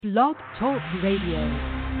Blog Talk Radio.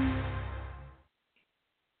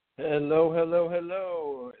 Hello, hello,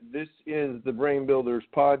 hello. This is the BrainBuilders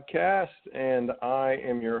Podcast, and I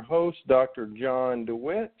am your host, Dr. John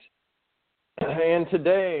DeWitt. And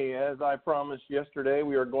today, as I promised yesterday,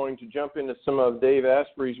 we are going to jump into some of Dave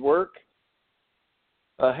Asprey's work.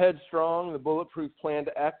 Headstrong, the Bulletproof plan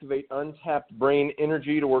to activate untapped brain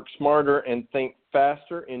energy to work smarter and think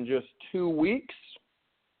faster in just 2 weeks.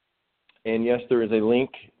 And yes, there is a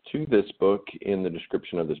link to this book in the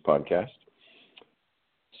description of this podcast.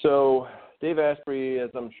 So, Dave Asprey,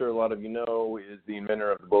 as I'm sure a lot of you know, is the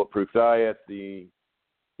inventor of the Bulletproof diet. He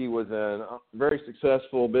was a very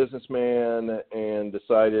successful businessman and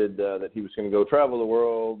decided that he was going to go travel the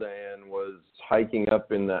world and was hiking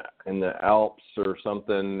up in the Alps or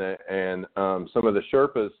something. And some of the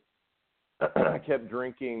Sherpas kept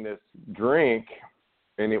drinking this drink,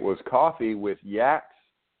 and it was coffee with yak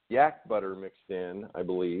butter mixed in, I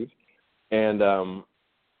believe. And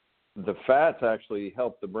the fats actually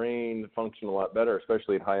help the brain function a lot better,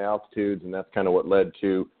 especially at high altitudes, and that's kind of what led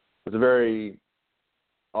to, it was a very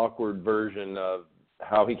awkward version of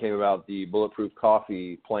how he came about the Bulletproof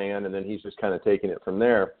coffee plan, and then he's just kind of taken it from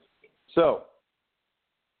there. So,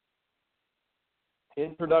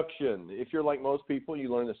 introduction. If you're like most people,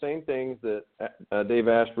 you learn the same things that Dave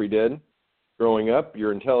Asprey did. Growing up,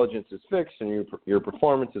 your intelligence is fixed, and your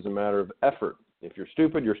performance is a matter of effort. If you're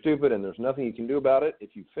stupid, you're stupid, and there's nothing you can do about it.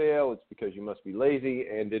 If you fail, it's because you must be lazy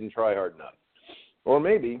and didn't try hard enough. Or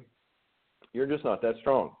maybe you're just not that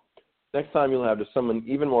strong. Next time you'll have to summon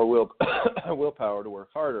even more willpower to work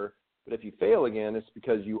harder. But if you fail again, it's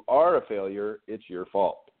because you are a failure. It's your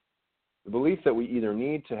fault. The belief that we either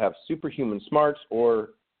need to have superhuman smarts or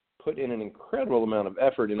put in an incredible amount of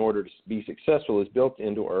effort in order to be successful is built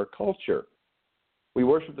into our culture. We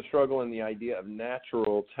worship the struggle and the idea of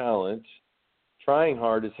natural talent. Trying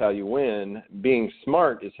hard is how you win. Being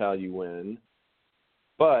smart is how you win.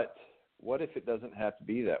 But what if it doesn't have to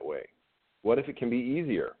be that way? What if it can be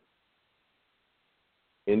easier?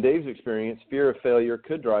 In Dave's experience, fear of failure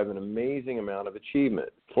could drive an amazing amount of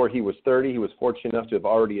achievement. Before he was 30, he was fortunate enough to have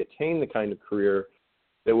already attained the kind of career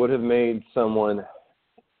that would have made someone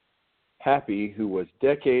happy who was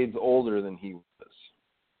decades older than he was.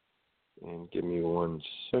 And give me 1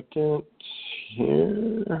 second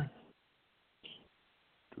here.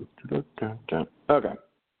 Okay.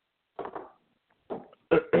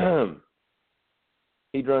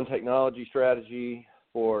 He'd run technology strategy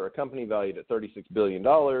for a company valued at $36 billion,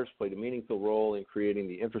 played a meaningful role in creating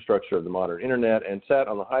the infrastructure of the modern internet, and sat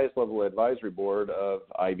on the highest level advisory board of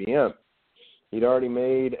IBM. He'd already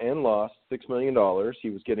made and lost $6 million.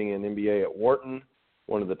 He was getting an MBA at Wharton,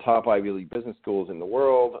 one of the top Ivy League business schools in the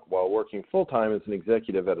world, while working full-time as an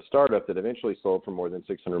executive at a startup that eventually sold for more than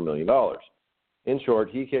 $600 million. In short,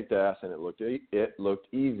 he kicked ass, and it looked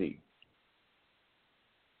easy.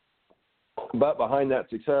 But behind that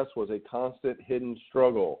success was a constant hidden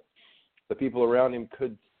struggle. The people around him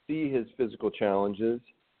could see his physical challenges,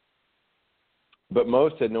 but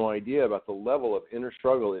most had no idea about the level of inner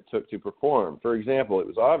struggle it took to perform. For example, it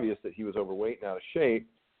was obvious that he was overweight and out of shape,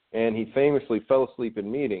 and he famously fell asleep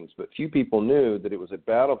in meetings, but few people knew that it was a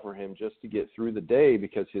battle for him just to get through the day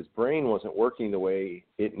because his brain wasn't working the way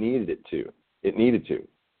it needed to.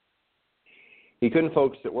 He couldn't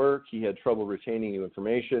focus at work, he had trouble retaining new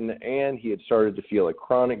information, and he had started to feel a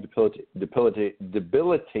chronic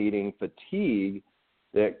debilitating fatigue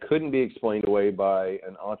that couldn't be explained away by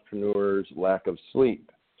an entrepreneur's lack of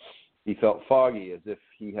sleep. He felt foggy, as if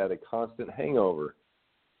he had a constant hangover.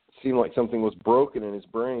 It seemed like something was broken in his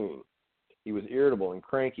brain. He was irritable and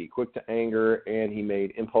cranky, quick to anger, and he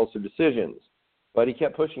made impulsive decisions. But he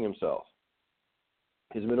kept pushing himself.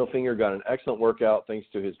 His middle finger got an excellent workout thanks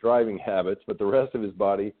to his driving habits, but the rest of his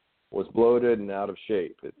body was bloated and out of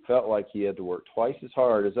shape. It felt like he had to work twice as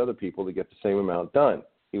hard as other people to get the same amount done.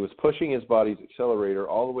 He was pushing his body's accelerator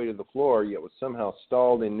all the way to the floor, yet was somehow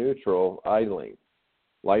stalled in neutral, idling.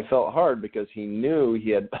 Life felt hard because he knew he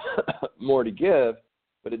had more to give,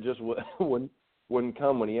 but it just wouldn't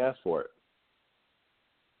come when he asked for it.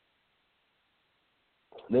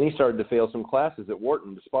 Then he started to fail some classes at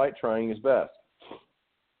Wharton despite trying his best.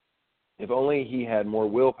 If only he had more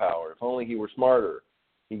willpower, if only he were smarter.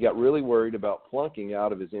 He got really worried about flunking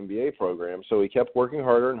out of his MBA program, so he kept working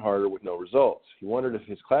harder and harder with no results. He wondered if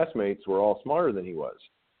his classmates were all smarter than he was.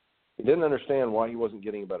 He didn't understand why he wasn't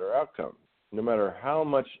getting a better outcome, no matter how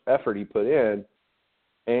much effort he put in,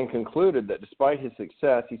 and concluded that despite his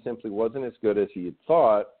success, he simply wasn't as good as he had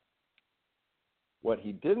thought. What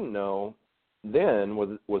he didn't know then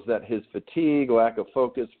was that his fatigue, lack of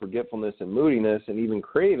focus, forgetfulness, and moodiness, and even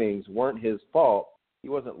cravings weren't his fault. He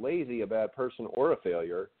wasn't lazy, a bad person, or a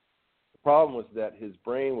failure. The problem was that his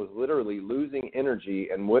brain was literally losing energy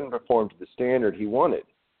and wouldn't perform to the standard he wanted,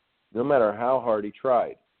 no matter how hard he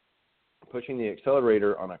tried. Pushing the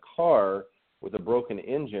accelerator on a car with a broken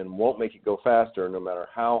engine won't make it go faster, no matter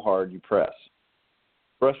how hard you press.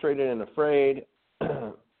 Frustrated and afraid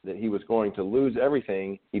that he was going to lose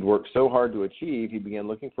everything he'd worked so hard to achieve, he began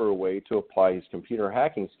looking for a way to apply his computer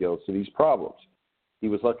hacking skills to these problems. He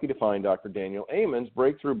was lucky to find Dr. Daniel Amen's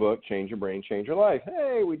breakthrough book, Change Your Brain, Change Your Life.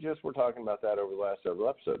 Hey, we just were talking about that over the last several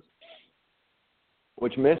episodes,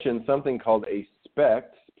 which mentioned something called a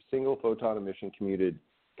SPECT, single photon emission computed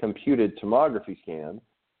tomography scan,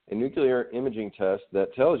 a nuclear imaging test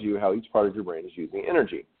that tells you how each part of your brain is using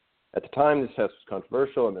energy. At the time, this test was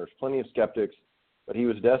controversial, and there was plenty of skeptics, but he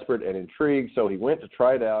was desperate and intrigued, so he went to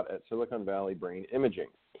try it out at Silicon Valley Brain Imaging.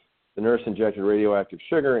 The nurse injected radioactive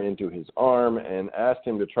sugar into his arm and asked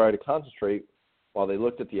him to try to concentrate while they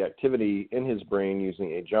looked at the activity in his brain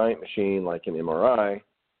using a giant machine like an MRI.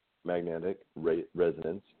 Magnetic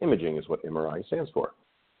resonance imaging is what MRI stands for.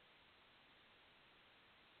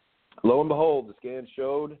 Lo and behold, the scan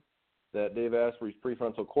showed that Dave Asprey's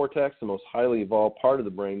prefrontal cortex, the most highly evolved part of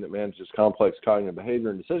the brain that manages complex cognitive behavior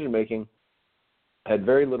and decision-making, had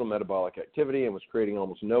very little metabolic activity and was creating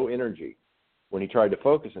almost no energy. When he tried to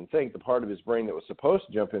focus and think, the part of his brain that was supposed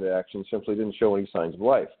to jump into action simply didn't show any signs of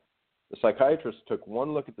life. The psychiatrist took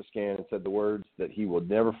one look at the scan and said the words that he would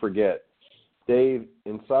never forget. Dave,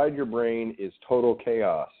 inside your brain is total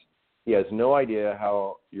chaos. He has no idea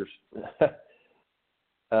how you're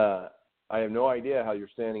I have no idea how you're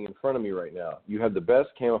standing in front of me right now. You have the best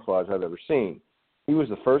camouflage I've ever seen. He was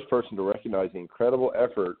the first person to recognize the incredible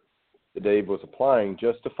effort that Dave was applying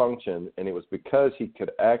just to function, and it was because he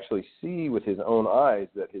could actually see with his own eyes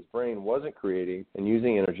that his brain wasn't creating and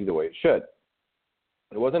using energy the way it should.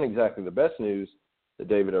 It wasn't exactly the best news that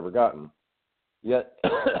Dave had ever gotten, yet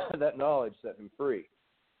that knowledge set him free.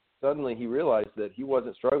 Suddenly he realized that he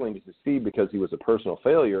wasn't struggling to succeed because he was a personal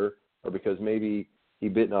failure or because maybe he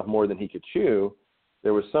bitten off more than he could chew.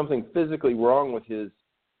 There was something physically wrong with his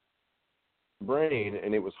brain,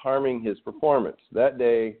 and it was harming his performance. That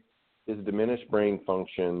day, his diminished brain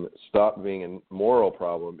function stopped being a moral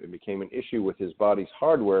problem and became an issue with his body's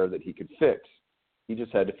hardware that he could fix. He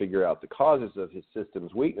just had to figure out the causes of his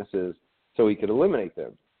system's weaknesses so he could eliminate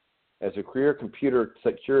them. As a career computer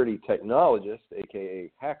security technologist,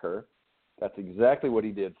 aka hacker, that's exactly what he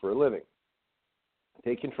did for a living.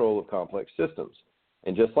 Take control of complex systems.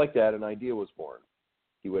 And just like that, an idea was born.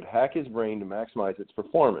 He would hack his brain to maximize its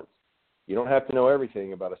performance. You don't have to know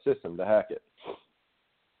everything about a system to hack it.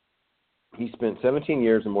 He spent 17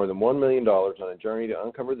 years and more than $1 million on a journey to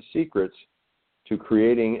uncover the secrets to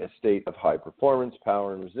creating a state of high performance,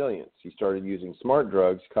 power, and resilience. He started using smart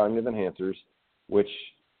drugs, cognitive enhancers, which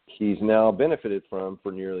he's now benefited from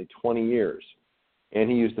for nearly 20 years. And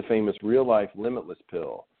he used the famous real-life limitless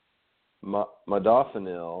pill,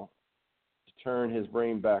 modafinil, to turn his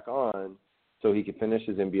brain back on so he could finish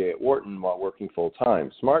his MBA at Wharton while working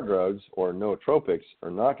full-time. Smart drugs, or nootropics,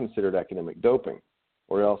 are not considered academic doping,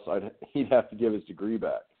 or else he'd have to give his degree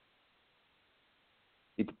back.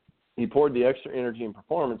 He poured the extra energy and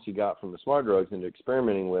performance he got from the smart drugs into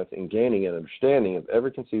experimenting with and gaining an understanding of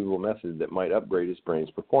every conceivable method that might upgrade his brain's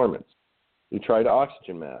performance. He tried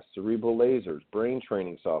oxygen masks, cerebral lasers, brain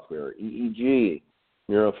training software, EEG,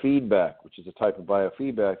 neurofeedback, which is a type of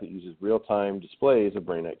biofeedback that uses real-time displays of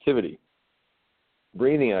brain activity,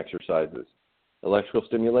 breathing exercises, electrical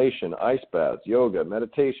stimulation, ice baths, yoga,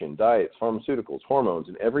 meditation, diets, pharmaceuticals, hormones,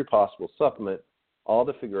 and every possible supplement, all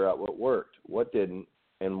to figure out what worked, what didn't,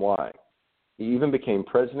 and why. He even became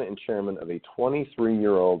president and chairman of a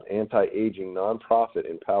 23-year-old anti-aging nonprofit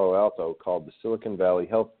in Palo Alto called the Silicon Valley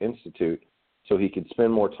Health Institute so he could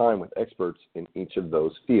spend more time with experts in each of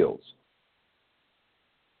those fields.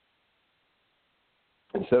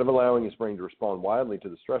 Instead of allowing his brain to respond wildly to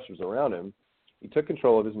the stressors around him, he took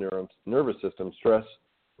control of his nervous system, stress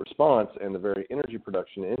response, and the very energy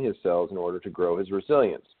production in his cells in order to grow his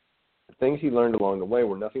resilience. The things he learned along the way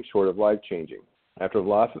were nothing short of life-changing. After a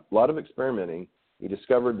lot of experimenting, he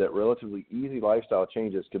discovered that relatively easy lifestyle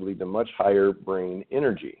changes could lead to much higher brain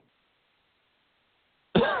energy.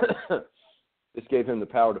 This gave him the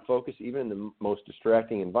power to focus even in the most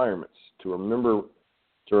distracting environments, to remember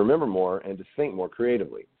more, and to think more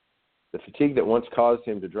creatively. The fatigue that once caused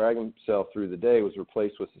him to drag himself through the day was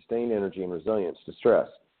replaced with sustained energy and resilience to stress.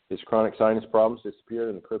 His chronic sinus problems disappeared,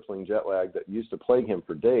 and the crippling jet lag that used to plague him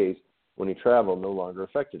for days when he traveled no longer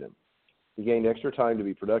affected him. He gained extra time to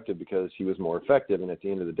be productive because he was more effective, and at the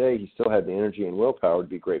end of the day, he still had the energy and willpower to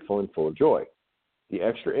be grateful and full of joy. The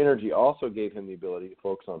extra energy also gave him the ability to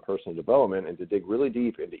focus on personal development and to dig really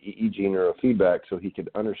deep into EEG neurofeedback so he could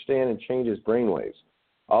understand and change his brainwaves.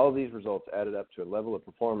 All of these results added up to a level of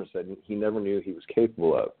performance that he never knew he was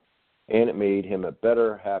capable of, and it made him a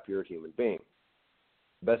better, happier human being.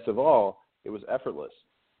 Best of all, it was effortless.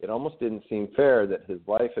 It almost didn't seem fair that his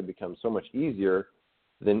life had become so much easier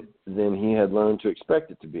than he had learned to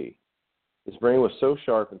expect it to be. His brain was so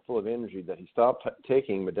sharp and full of energy that he stopped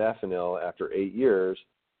taking modafinil after 8 years.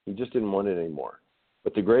 He just didn't want it anymore.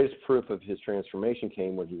 But the greatest proof of his transformation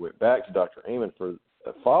came when he went back to Dr. Amen for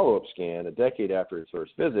a follow-up scan a decade after his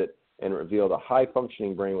first visit, and revealed a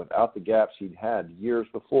high-functioning brain without the gaps he'd had years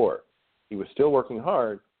before. He was still working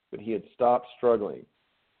hard, but he had stopped struggling.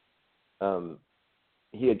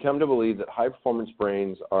 He had come to believe that high-performance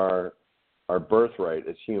brains are our birthright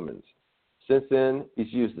as humans. Since then,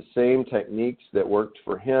 he's used the same techniques that worked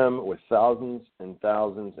for him with thousands and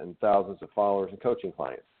thousands and thousands of followers and coaching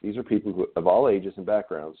clients. These are people of all ages and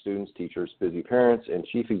backgrounds, students, teachers, busy parents, and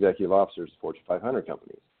chief executive officers of Fortune 500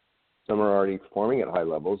 companies. Some are already performing at high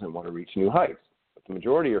levels and want to reach new heights, but the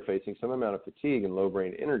majority are facing some amount of fatigue and low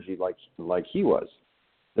brain energy like he was.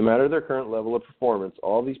 No matter their current level of performance,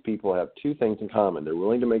 all these people have two things in common. They're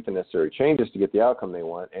willing to make the necessary changes to get the outcome they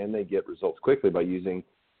want, and they get results quickly by using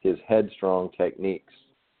his headstrong techniques.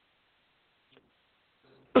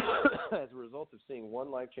 As a result of seeing one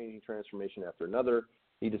life-changing transformation after another,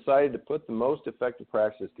 he decided to put the most effective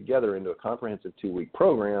practices together into a comprehensive 2-week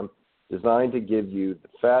program designed to give you the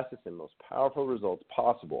fastest and most powerful results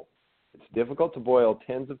possible. It's difficult to boil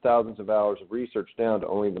tens of thousands of hours of research down to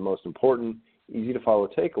only the most important, easy-to-follow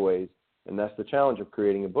takeaways, and that's the challenge of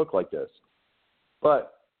creating a book like this.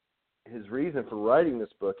 But his reason for writing this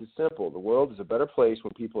book is simple. The world is a better place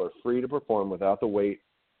when people are free to perform without the weight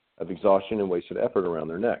of exhaustion and wasted effort around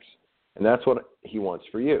their necks. And that's what he wants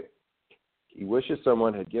for you. He wishes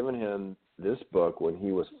someone had given him this book when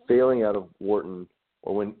he was failing out of Wharton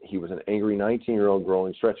or when he was an angry 19-year-old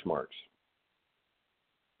growing stretch marks.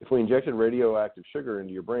 If we injected radioactive sugar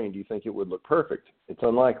into your brain, do you think it would look perfect? It's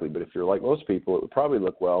unlikely, but if you're like most people, it would probably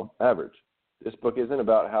look, well, average. This book isn't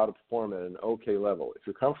about how to perform at an okay level. If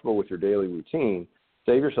you're comfortable with your daily routine,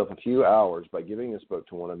 save yourself a few hours by giving this book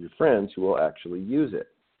to one of your friends who will actually use it.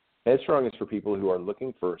 Headstrong is for people who are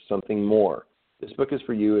looking for something more. This book is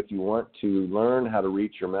for you if you want to learn how to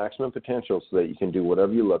reach your maximum potential so that you can do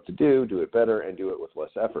whatever you love to do it better, and do it with less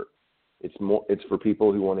effort. It's for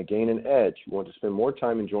people who want to gain an edge, who want to spend more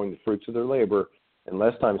time enjoying the fruits of their labor and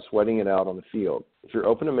less time sweating it out on the field. If you're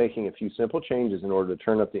open to making a few simple changes in order to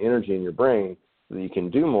turn up the energy in your brain so that you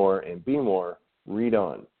can do more and be more, read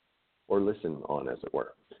on, or listen on, as it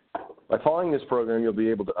were. By following this program, you'll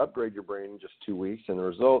be able to upgrade your brain in just 2 weeks, and the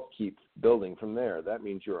results keep building from there. That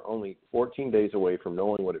means you're only 14 days away from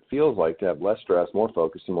knowing what it feels like to have less stress, more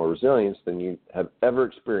focus, and more resilience than you have ever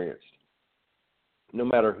experienced. No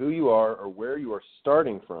matter who you are or where you are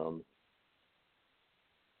starting from,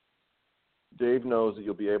 Dave knows that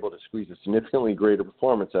you'll be able to squeeze a significantly greater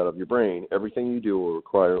performance out of your brain. Everything you do will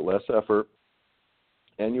require less effort,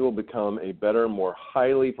 and you will become a better, more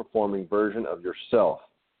highly performing version of yourself.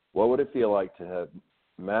 What would it feel like to have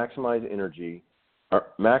maximum energy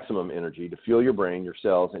to fuel your brain, your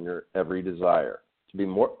cells, and your every desire? To be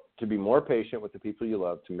more patient with the people you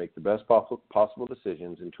love, to make the best possible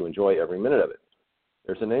decisions, and to enjoy every minute of it.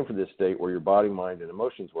 There's a name for this state where your body, mind, and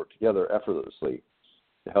emotions work together effortlessly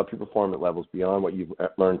to help you perform at levels beyond what you've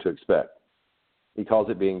learned to expect. He calls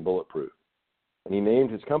it being bulletproof. And he named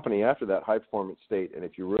his company after that high-performance state. And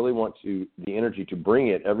if you really want the energy to bring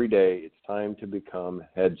it every day, it's time to become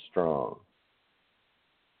headstrong.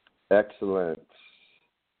 Excellent.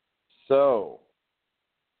 So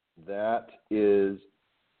that is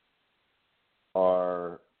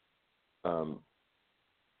our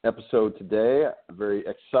episode today. A very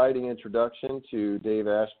exciting introduction to Dave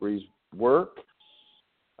Asprey's work.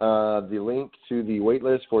 The link to the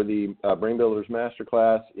waitlist for the BrainBuilders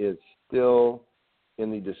Masterclass is still in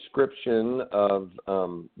the description of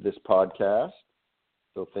this podcast.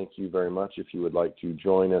 So thank you very much. If you would like to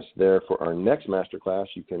join us there for our next Masterclass,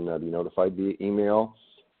 you can be notified via email.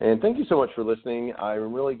 And thank you so much for listening.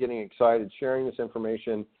 I'm really getting excited sharing this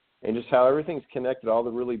information and just how everything's connected, all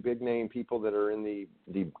the really big name people that are in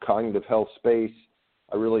the cognitive health space.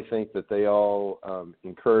 I really think that they all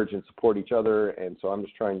encourage and support each other, and so I'm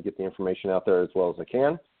just trying to get the information out there as well as I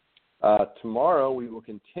can. Tomorrow we will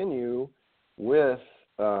continue with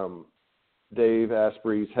Dave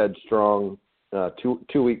Asprey's Headstrong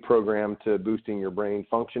two-week program to boosting your brain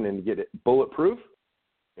function and to get it bulletproof.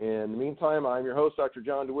 In the meantime, I'm your host, Dr.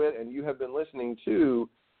 John DeWitt, and you have been listening to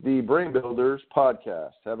the BrainBuilders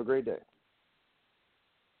Podcast. Have a great day.